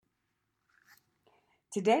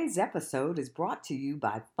Today's episode is brought to you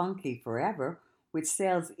by Funky Forever, which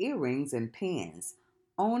sells earrings and pins.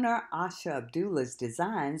 Owner Asha Abdullah's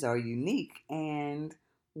designs are unique and,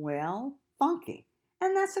 well, funky.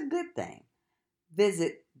 And that's a good thing.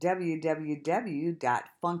 Visit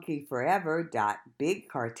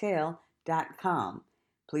www.funkyforever.bigcartel.com.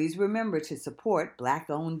 Please remember to support Black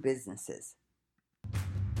owned businesses.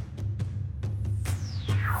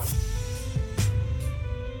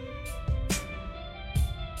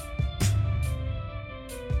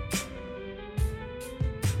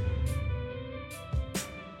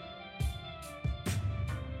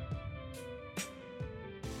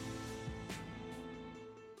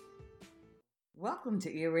 Welcome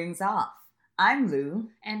to Earrings Off. I'm Lou.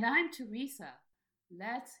 And I'm Teresa.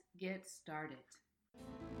 Let's get started.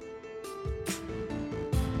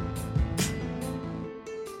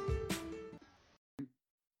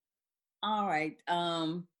 All right.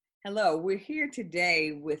 Hello. We're here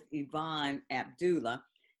today with Yvonne Abdullah.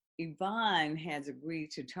 Yvonne has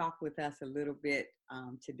agreed to talk with us a little bit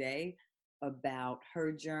today about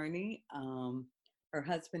her journey. Her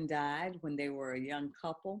husband died when they were a young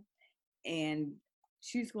couple, and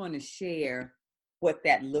she's going to share what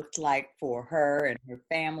that looked like for her and her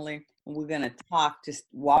family. And we're going to she's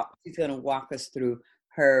going to walk us through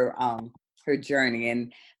her her journey.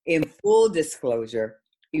 And in full disclosure,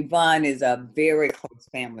 Yvonne is a very close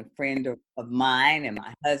family friend of mine and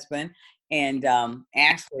my husband. And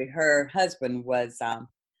actually, her husband was our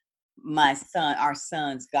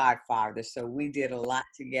son's godfather. So we did a lot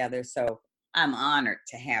together. So I'm honored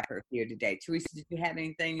to have her here today. Teresa, did you have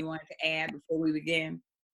anything you wanted to add before we begin?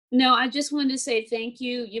 No, I just wanted to say thank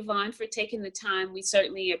you, Yvonne, for taking the time. We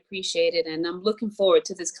certainly appreciate it, and I'm looking forward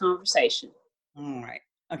to this conversation. All right.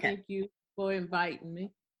 Okay. Thank you for inviting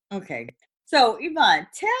me. Okay. So, Yvonne,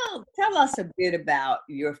 tell us a bit about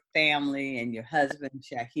your family and your husband,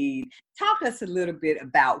 Shahid. Talk us a little bit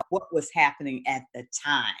about what was happening at the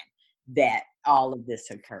time that all of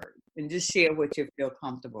this occurred, and just share what you feel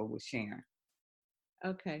comfortable with sharing.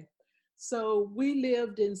 Okay. So we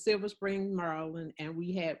lived in Silver Spring, Maryland, and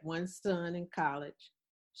we had one son in college.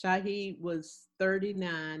 Shahid was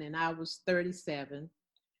 39 and I was 37.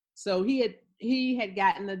 So he had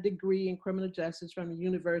gotten a degree in criminal justice from the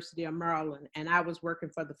University of Maryland, and I was working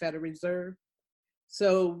for the Federal Reserve.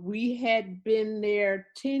 So we had been there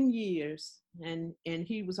 10 years, and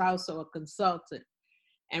he was also a consultant.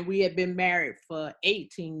 And we had been married for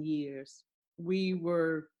 18 years. We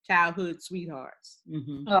were childhood sweethearts.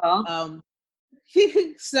 Mm-hmm.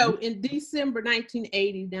 So in December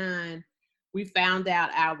 1989, we found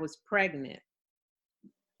out I was pregnant.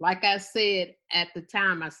 Like I said, at the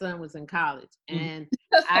time, my son was in college, and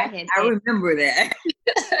I remember that.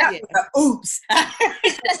 Oops.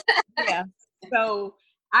 Yeah. So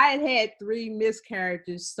I had 3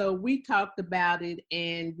 miscarriages. So we talked about it,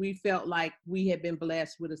 and we felt like we had been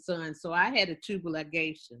blessed with a son. So I had a tubal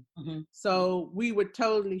ligation. Mm-hmm. So we were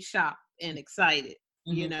totally shocked and excited,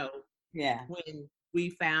 when we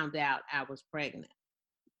found out I was pregnant.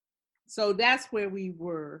 So that's where we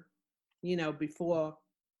were, before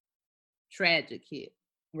tragic hit.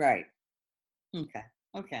 Right. Okay.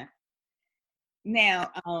 Now,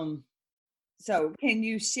 so can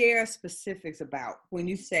you share specifics about when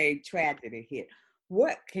you say tragedy hit?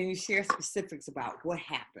 What can you share specifics about what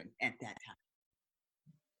happened at that time?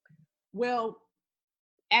 Well,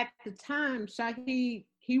 at the time, Shahid,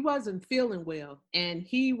 he wasn't feeling well, and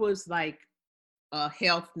he was like a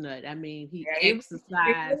health nut. I mean, he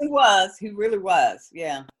exercised. He really was.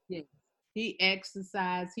 Yeah. He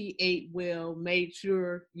exercised, he ate well, made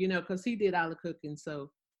sure, because he did all the cooking. So,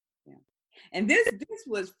 yeah. And this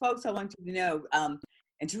was, folks, I want you to know, and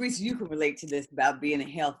Teresa, you can relate to this about being a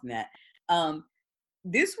health nut.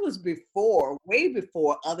 This was way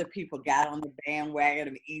before other people got on the bandwagon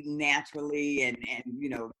of eating naturally and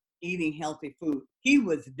eating healthy food. He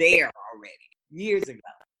was there already years ago.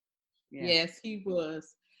 Yeah. Yes, he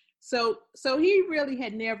was. So he really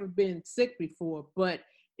had never been sick before, but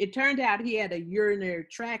it turned out he had a urinary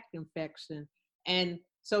tract infection. And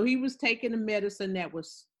so he was taking the medicine that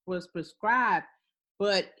was prescribed,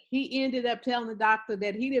 but he ended up telling the doctor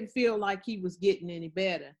that he didn't feel like he was getting any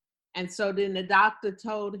better. And so then the doctor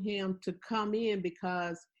told him to come in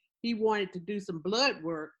because he wanted to do some blood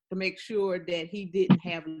work to make sure that he didn't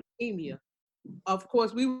have leukemia. Of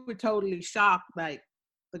course, we were totally shocked, like,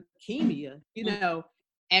 leukemia,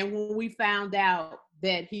 and when we found out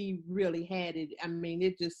that he really had it, I mean,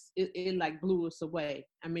 it like blew us away.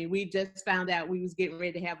 I mean, we just found out we was getting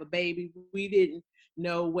ready to have a baby. We didn't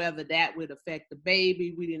know whether that would affect the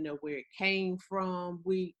baby. We didn't know where it came from.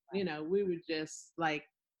 We were just like,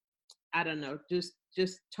 I don't know, just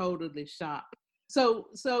totally shocked. So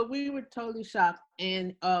we were totally shocked,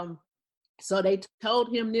 and so they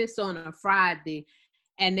told him this on a Friday,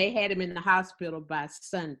 and they had him in the hospital by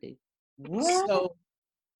Sunday. What? So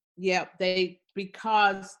yeah,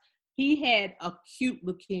 because he had acute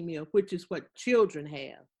leukemia, which is what children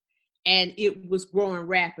have, and it was growing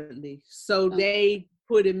rapidly. So they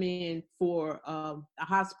put him in for a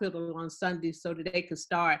hospital on Sunday so that they could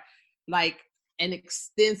start like an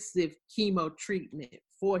extensive chemo treatment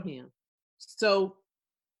for him. So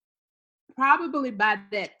probably by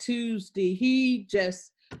that Tuesday, he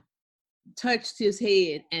just touched his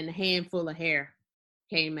head and a handful of hair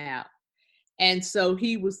came out. And so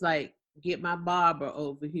he was like, get my barber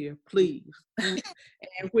over here, please. And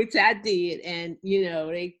which I did. And, you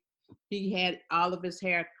know, he had all of his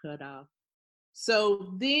hair cut off.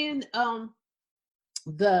 So then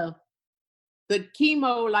the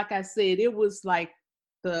chemo, like I said, it was like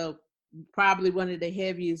probably one of the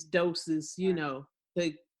heaviest doses, you know,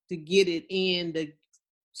 to get it in, to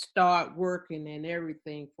start working and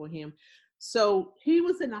everything for him. So he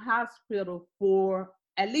was in the hospital for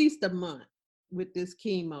at least a month with this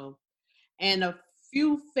chemo. And a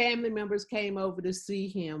few family members came over to see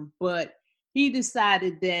him, but he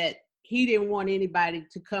decided that he didn't want anybody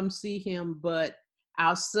to come see him but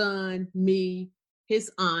our son, me,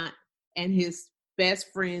 his aunt, and his best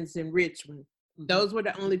friends in Richmond. Mm-hmm. Those were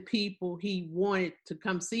the only people he wanted to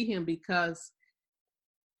come see him because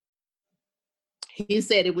he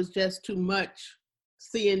said it was just too much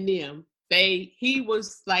seeing them. He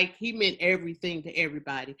was like, he meant everything to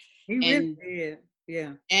everybody. He really did.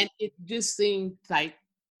 Yeah. And it just seemed like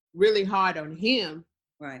really hard on him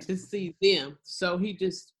to see them. So he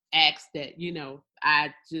just asked that, you know,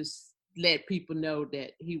 I just let people know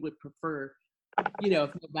that he would prefer, you know,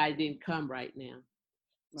 if nobody didn't come right now.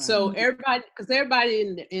 Right. So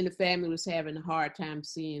everybody in the family was having a hard time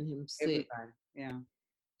seeing him sick. Everybody. Yeah.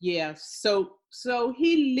 Yeah. So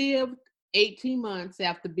he lived 18 months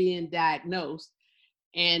after being diagnosed.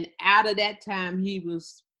 And out of that time, he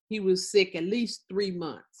was sick at least 3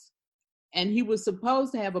 months. And he was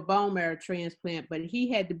supposed to have a bone marrow transplant, but he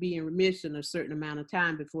had to be in remission a certain amount of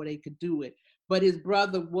time before they could do it. But his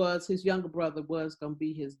younger brother was going to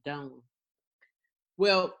be his donor.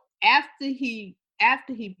 Well, after he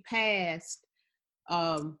passed,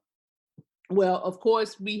 well, of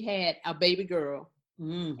course, we had a baby girl.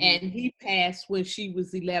 Mm-hmm. And he passed when she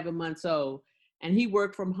was 11 months old. And he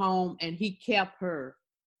worked from home and he kept her.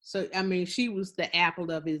 So, I mean, she was the apple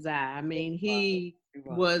of his eye. I mean, he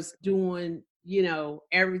was doing, you know,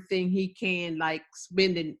 everything he can, like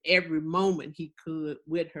spending every moment he could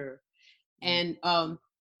with her. And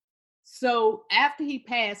so after he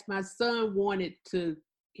passed, my son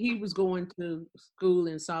he was going to school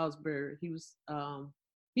in Salisbury.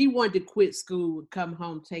 He wanted to quit school and come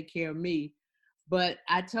home, take care of me. But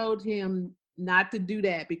I told him not to do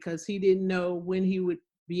that because he didn't know when he would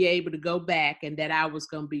be able to go back and that I was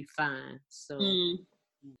going to be fine. So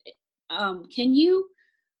can you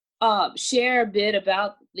share a bit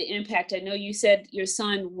about the impact? I know you said your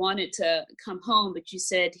son wanted to come home, but you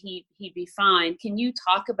said he'd be fine. Can you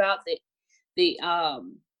talk about the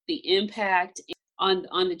impact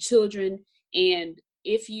on the children, and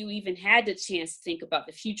if you even had the chance to think about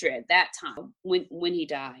the future at that time when he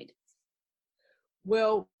died?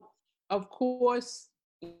 Well, of course,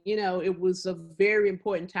 you know, it was a very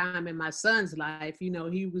important time in my son's life. You know,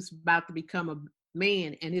 he was about to become a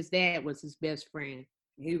man and his dad was his best friend.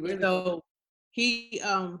 So he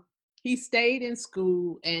stayed in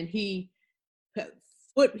school and he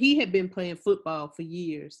had been playing football for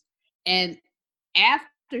years. And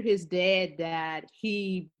after his dad died,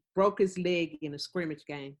 he broke his leg in a scrimmage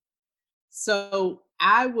game. So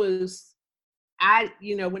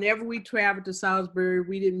you know, whenever we traveled to Salisbury,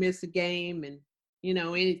 we didn't miss a game and, you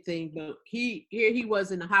know, anything. But he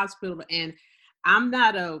was in the hospital, and I'm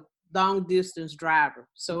not a long distance driver.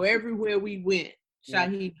 So everywhere we went,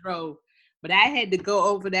 Shaheed drove. But I had to go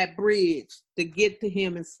over that bridge to get to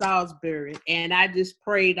him in Salisbury, and I just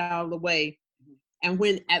prayed all the way. And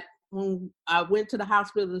when I went to the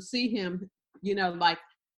hospital to see him, you know, like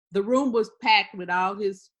the room was packed with all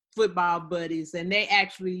his football buddies, and they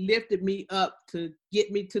actually lifted me up to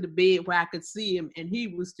get me to the bed where I could see him, and he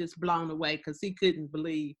was just blown away because he couldn't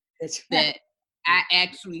believe that I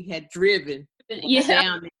actually had driven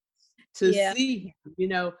down to see him, you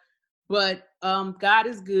know. But God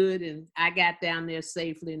is good, and I got down there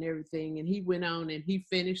safely and everything, and he went on and he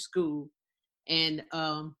finished school. And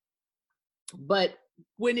but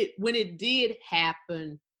when it did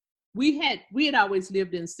happen, we had always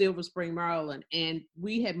lived in Silver Spring, Maryland, and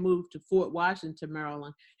we had moved to Fort Washington,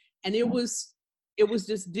 Maryland. And it was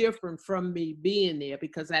just different from me being there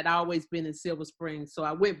because I'd always been in Silver Spring. So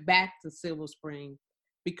I went back to Silver Spring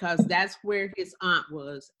because that's where his aunt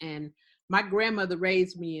was. And my grandmother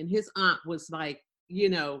raised me, and his aunt was like, you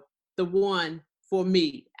know, the one for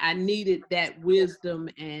me. I needed that wisdom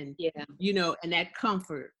and, Yeah. you know, and that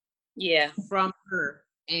comfort from her.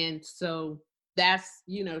 And so that's,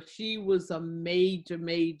 you know, she was a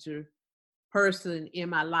major person in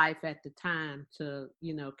my life at the time to,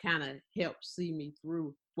 you know, kind of help see me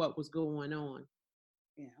through what was going on.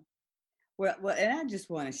 Yeah. Well, and I just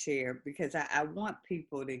want to share because I want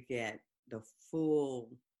people to get the full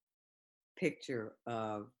picture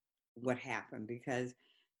of what happened because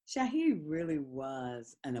Shahid really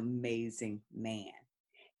was an amazing man.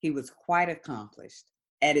 He was quite accomplished.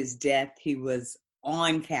 At his death, he was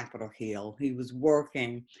on Capitol Hill. He was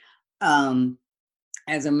working. Um,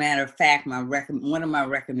 as a matter of fact, one of my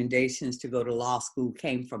recommendations to go to law school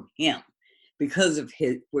came from him because of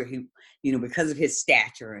because of his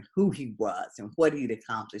stature and who he was and what he'd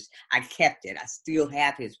accomplished. I kept it. I still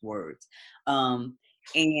have his words.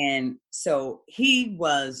 And so he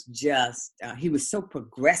was he was so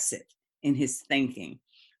progressive in his thinking,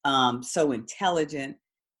 so intelligent,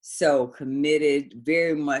 so committed,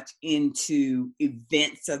 very much into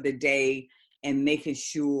events of the day and making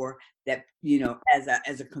sure that, you know,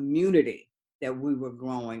 as a community that we were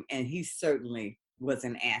growing. And he certainly was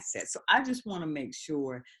an asset. So I just want to make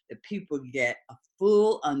sure that people get a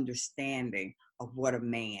full understanding of what a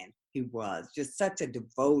man he was. Just such a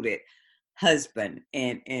devoted husband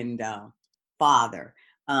and father.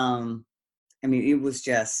 I mean, it was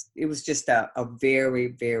just a very,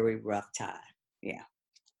 very rough time. Yeah.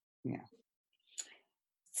 Yeah.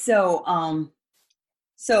 So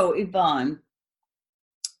Yvonne,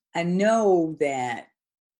 I know that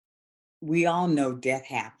we all know death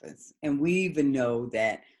happens, and we even know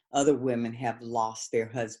that other women have lost their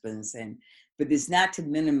husbands, but it's not to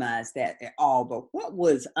minimize that at all. But what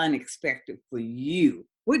was unexpected for you?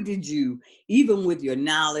 What did you, even with your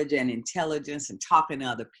knowledge and intelligence and talking to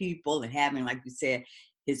other people and having, like you said,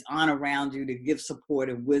 his aunt around you to give support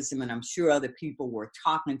and wisdom, and I'm sure other people were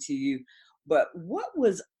talking to you, but what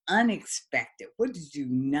was unexpected? What did you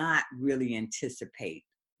not really anticipate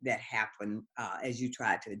that happened as you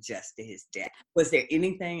tried to adjust to his death? Was there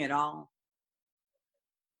anything at all?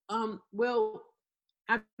 Well,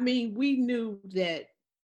 I mean, we knew that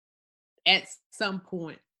at some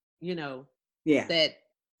point, you know, Yeah. that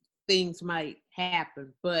things might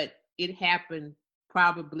happen, but it happened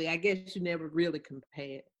probably, I guess you never really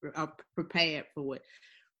prepared for it.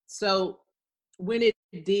 So when it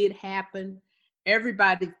did happen,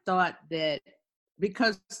 everybody thought that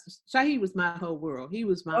because Shahid was my whole world. He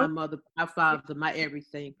was my mother, my father, my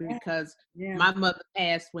everything. Because my mother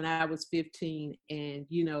passed when I was 15, and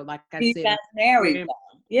you know, like I he said, got married.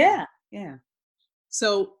 Yeah.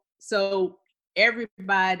 So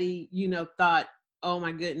everybody, you know, thought, oh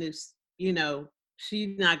my goodness, you know,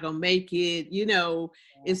 she's not gonna make it. You know,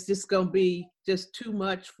 it's just gonna be just too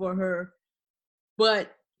much for her.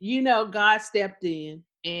 But you know, God stepped in,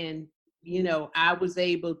 and you know, I was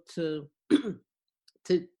able to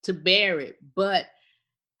to bear it. But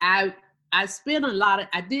I spent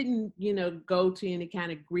I didn't, you know, go to any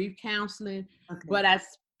kind of grief counseling, but I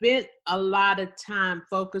spent a lot of time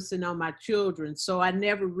focusing on my children. So I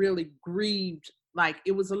never really grieved. Like,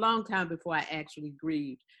 it was a long time before I actually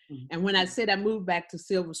grieved. Mm-hmm. And when I said I moved back to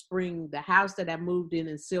Silver Spring, the house that I moved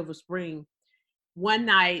in Silver Spring, one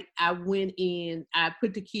night I went in, I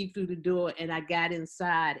put the key through the door and I got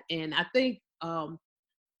inside. And I think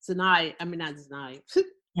Zanaya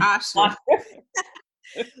Asha.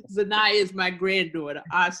 Zanaya is my granddaughter.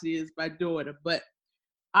 Asha is my daughter. But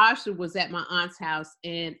Asha was at my aunt's house,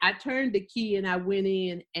 and I turned the key and I went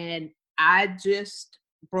in, and I just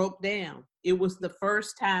broke down. It was the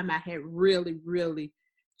first time I had really, really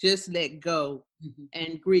just let go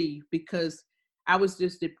and grieve, because I was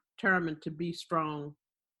just determined to be strong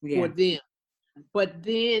for them. But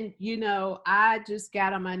then, you know, I just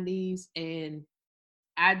got on my knees and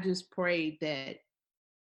I just prayed that,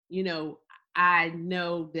 you know, I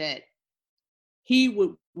know that he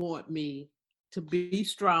would want me to be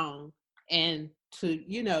strong and to,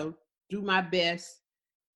 you know, do my best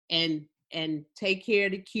and take care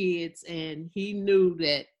of the kids. And he knew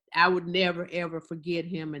that I would never, ever forget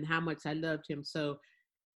him and how much I loved him. So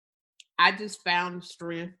I just found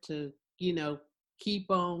strength to, you know,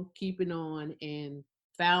 keep on keeping on, and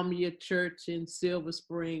found me a church in Silver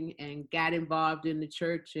Spring and got involved in the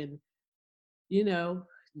church, and, you know,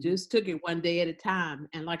 just took it one day at a time.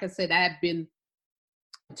 And like I said, I had been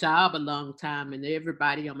job a long time, and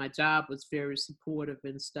everybody on my job was very supportive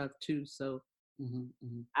and stuff too. So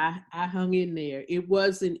I hung in there. It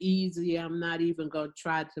wasn't easy. I'm not even gonna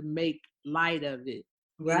try to make light of it,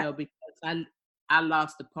 Right. because I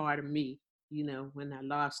lost a part of me, when I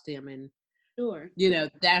lost him, and Sure.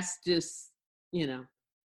 that's just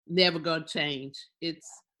never gonna change. It's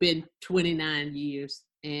been 29 years,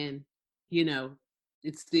 and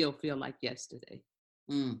it still feel like yesterday.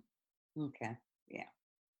 Okay. Yeah.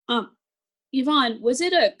 Um, Yvonne, was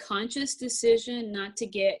it a conscious decision not to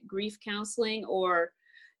get grief counseling, or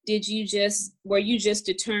were you just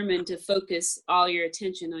determined to focus all your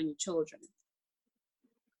attention on your children?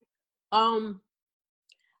 Um,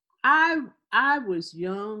 I was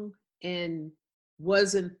young and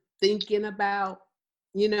wasn't thinking about,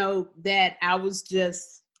 that I was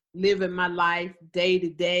just living my life day to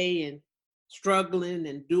day and struggling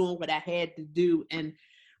and doing what I had to do. And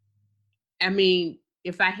I mean,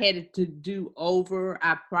 if I had it to do over,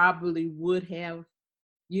 I probably would have,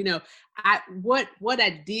 what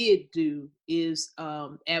I did do is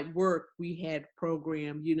at work we had a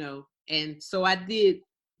program, and so I did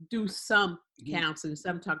do some counseling,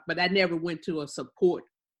 some talk, but I never went to a support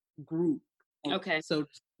group. Okay. So to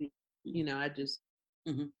speak. I just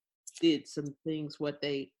did some things what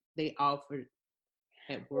they offered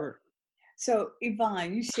at work. So,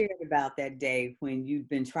 Yvonne, you shared about that day when you've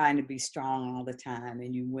been trying to be strong all the time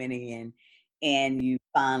and you went in and you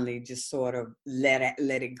finally just sort of let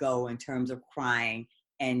it go in terms of crying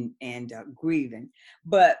and grieving.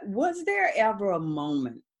 But was there ever a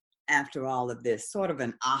moment after all of this, sort of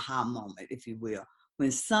an aha moment, if you will,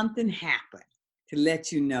 when something happened to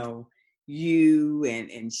let you know you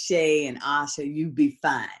and Shay and Asha, you'd be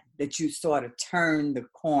fine, that you sort of turned the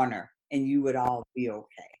corner and you would all be okay?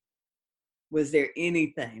 Was there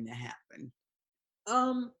anything that happened?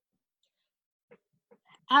 Um,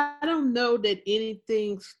 I don't know that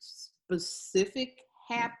anything specific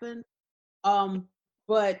happened.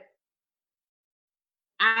 But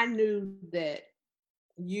I knew that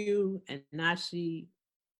you and Nashi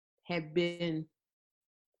had been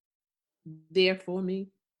there for me,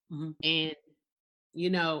 and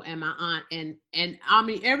and my aunt, and I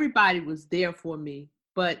mean everybody was there for me,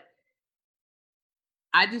 but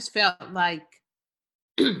I just felt like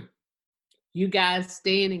you guys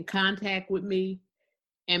staying in contact with me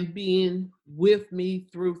and being with me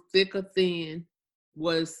through thick or thin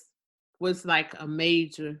was like a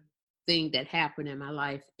major thing that happened in my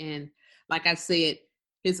life. And like I said,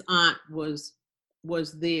 his aunt was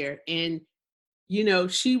there, and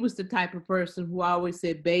she was the type of person who always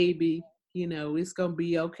said, baby, it's gonna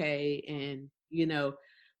be okay. And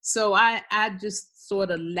so I just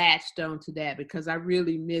sort of latched onto that because I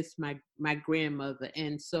really miss my grandmother.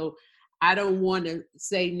 And so I don't want to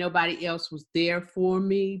say nobody else was there for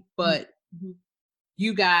me, but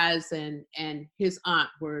you guys and his aunt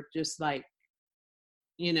were just like,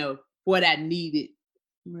 what I needed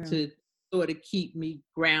to sort of keep me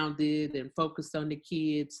grounded and focused on the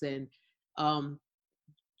kids. And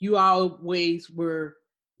you always were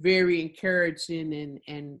very encouraging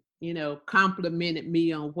and complimented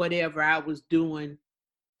me on whatever I was doing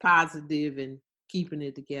positive and keeping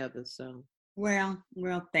it together. So Well,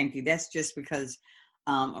 thank you. That's just because,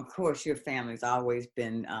 of course, your family's always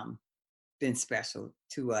been special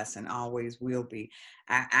to us and always will be.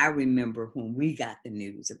 I remember when we got the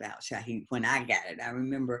news about Shaheed, when I got it, I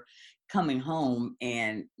remember coming home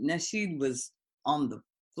and Nasheed was on the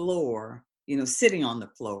floor, sitting on the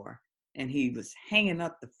floor, and he was hanging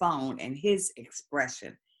up the phone, and his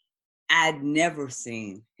expression, I'd never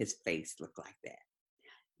seen his face look like that.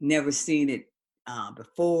 Never seen it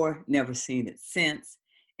before, never seen it since.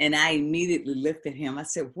 And I immediately looked at him. I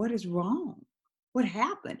said, what is wrong? What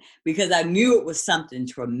happened? Because I knew it was something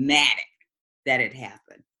traumatic that had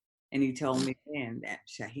happened. And he told me then that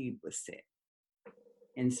Shaheed was sick.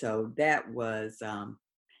 And so that was, and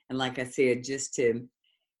like I said, just to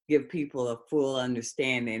give people a full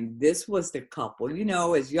understanding, this was the couple,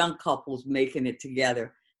 as young couples making it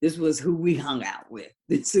together, this was who we hung out with.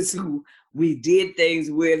 This is who we did things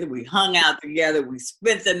with. We hung out together. We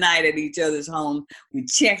spent the night at each other's home. We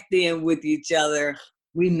checked in with each other.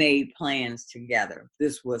 We made plans together.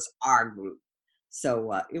 This was our group.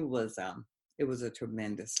 So it was a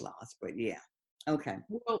tremendous loss, but yeah. Okay.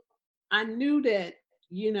 Well, I knew that,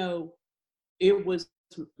 it was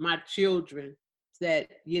my children that,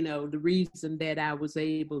 the reason that I was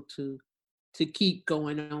able to keep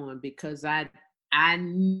going on, because I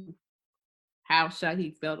knew how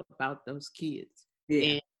Shaheed felt about those kids.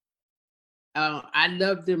 Yeah. And I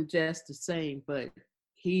loved them just the same, but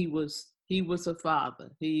he was He was a father.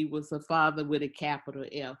 He was a father with a capital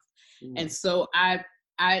F. Yeah. And so I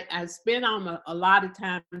spent a lot of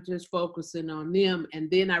time just focusing on them. And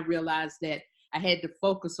then I realized that I had to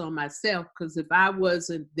focus on myself, because if I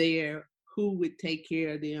wasn't there, who would take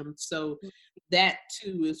care of them? So that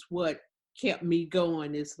too is what kept me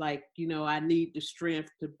going. It's like, I need the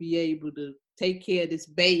strength to be able to take care of this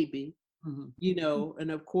baby,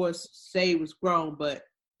 and of course Shay was grown, but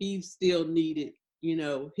he still needed,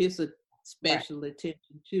 his special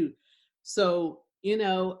attention too. So,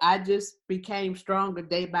 I just became stronger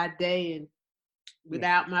day by day, and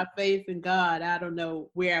without my faith in God, I don't know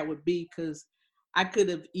where I would be, because I could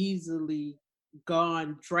have easily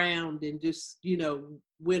gone drowned and just,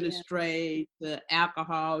 went astray to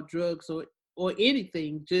alcohol, drugs, or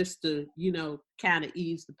anything, just to, kind of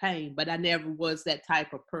ease the pain. But I never was that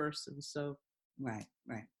type of person. So Right.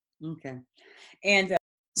 Okay. And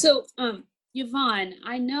So, Yvonne,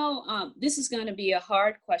 I know this is going to be a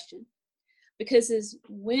hard question, because as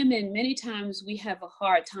women, many times we have a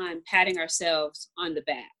hard time patting ourselves on the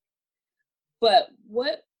back. But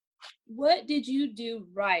what did you do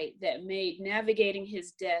right that made navigating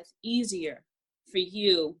his death easier for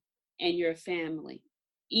you and your family,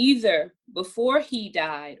 either before he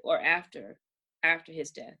died or after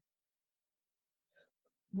his death?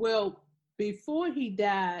 well, before he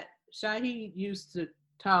died, Shaheed used to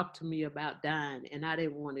talk to me about dying, and I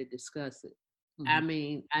didn't want to discuss it. I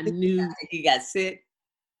mean, I knew he got sick.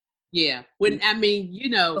 Yeah.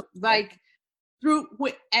 Like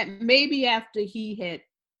maybe after he had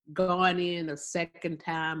gone in a second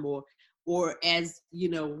time, or as,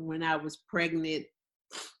 when I was pregnant,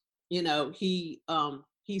 he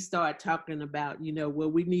started talking about, well,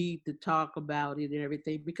 we need to talk about it and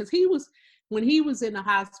everything, because when he was in the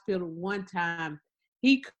hospital one time,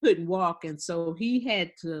 he couldn't walk. And so he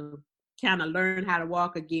had to kind of learn how to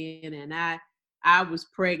walk again. And I was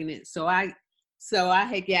pregnant. So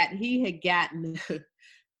he had gotten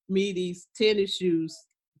me these tennis shoes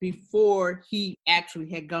before he actually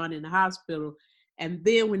had gone in the hospital. And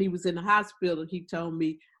then when he was in the hospital, he told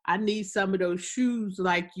me, I need some of those shoes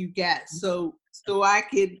like you got, so I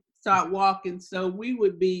could start walking. So we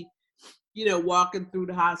would be, walking through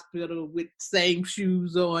the hospital with same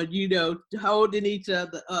shoes on, holding each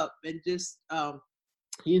other up, and just,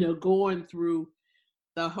 going through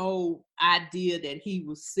the whole idea that he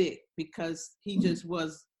was sick, because he just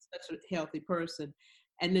was such a healthy person.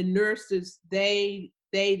 And the nurses, they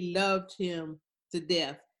loved him to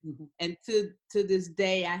death. And to this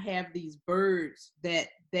day, I have these birds that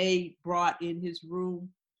they brought in his room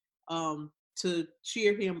to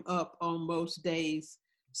cheer him up on most days.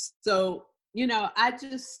 So, I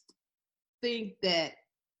just think that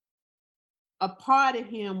a part of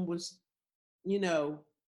him was,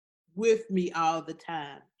 with me all the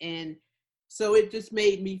time. And so it just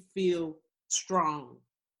made me feel strong,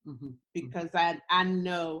 because I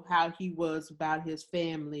know how he was about his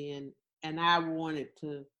family, and I wanted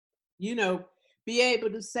to, be able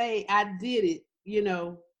to say I did it,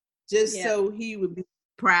 just so he would be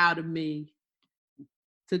proud of me,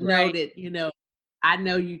 to know that, I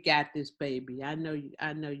know you got this, baby. I know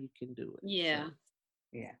you can do it. Yeah.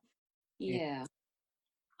 So. Yeah.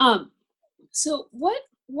 So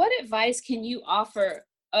what advice can you offer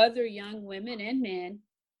other young women and men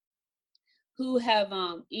who have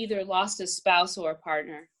either lost a spouse or a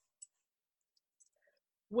partner?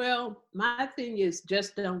 Well, my thing is,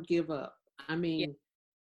 just don't give up. I mean,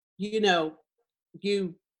 you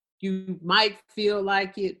you might feel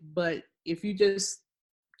like it, but if you just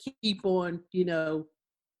keep on,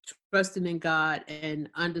 trusting in God and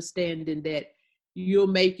understanding that you'll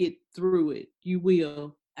make it through it, you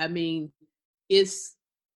will. I mean, it's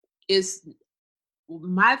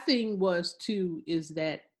my thing was too, is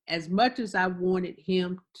that as much as I wanted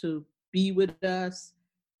him to be with us,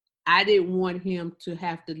 I didn't want him to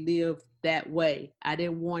have to live that way. I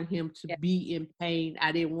didn't want him to be in pain.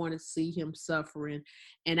 I didn't want to see him suffering.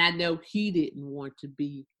 And I know he didn't want to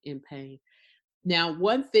be in pain. Now,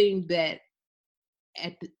 one thing that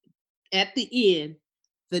at the end,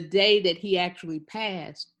 the day that he actually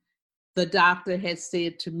passed, the doctor had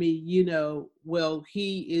said to me, well,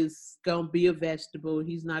 he is going to be a vegetable.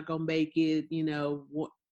 He's not going to make it,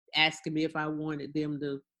 asking me if I wanted them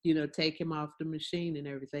to, take him off the machine and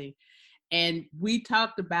everything. And we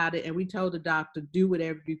talked about it, and we told the doctor, do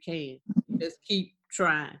whatever you can. Just keep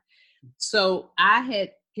trying. So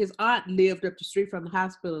his aunt lived up the street from the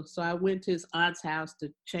hospital. So I went to his aunt's house to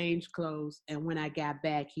change clothes. And when I got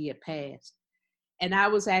back, he had passed. And I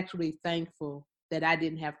was actually thankful that I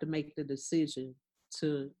didn't have to make the decision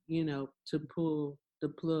to, to pull the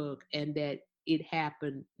plug, and that it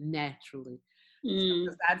happened naturally. Mm.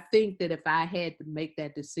 So, I think that if I had to make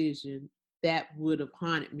that decision, that would have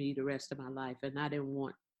haunted me the rest of my life. And I didn't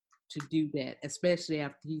want to do that, especially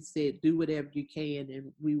after he said, do whatever you can.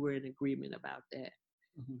 And we were in agreement about that.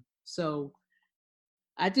 Mm-hmm. So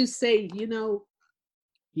I just say,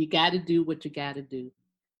 you got to do what you got to do.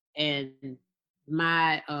 And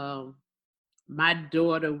my my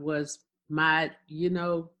daughter was my,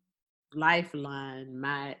 lifeline,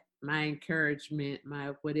 my encouragement,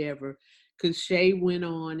 my whatever. Because Shay went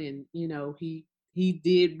on, and he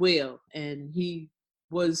did well, and he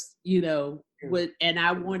was, what, and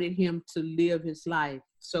I wanted him to live his life.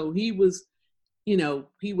 So he was,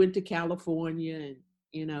 he went to California,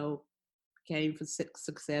 and became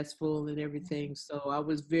successful and everything. So I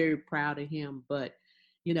was very proud of him. But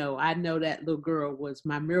I know that little girl was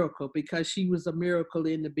my miracle, because she was a miracle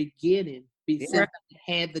in the beginning. Since I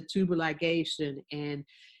had the tubal ligation, and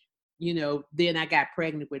then I got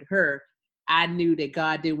pregnant with her, I knew that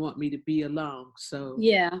God didn't want me to be alone. So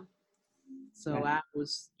I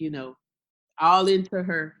was, all into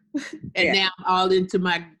her, and now I'm all into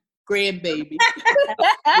my grandbaby.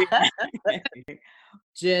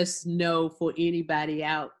 Just know, for anybody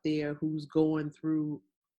out there who's going through,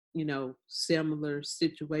 similar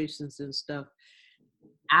situations and stuff.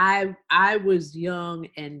 I was young,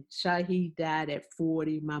 and Shaheed died at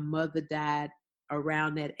 40. My mother died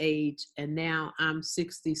around that age, and now I'm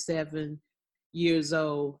 67 years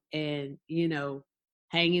old, and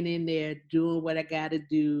hanging in there, doing what I got to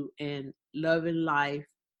do, and loving life,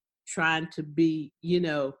 trying to be,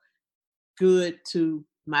 good to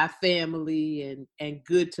my family, and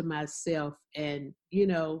good to myself, and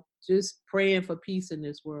just praying for peace in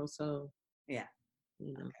this world. So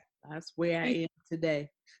that's where I am today.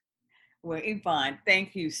 Well, Yvonne,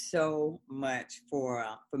 thank you so much for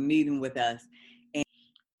meeting with us, and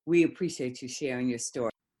we appreciate you sharing your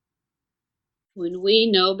story. When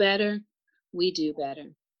we know better, we do better.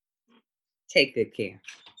 Take good care.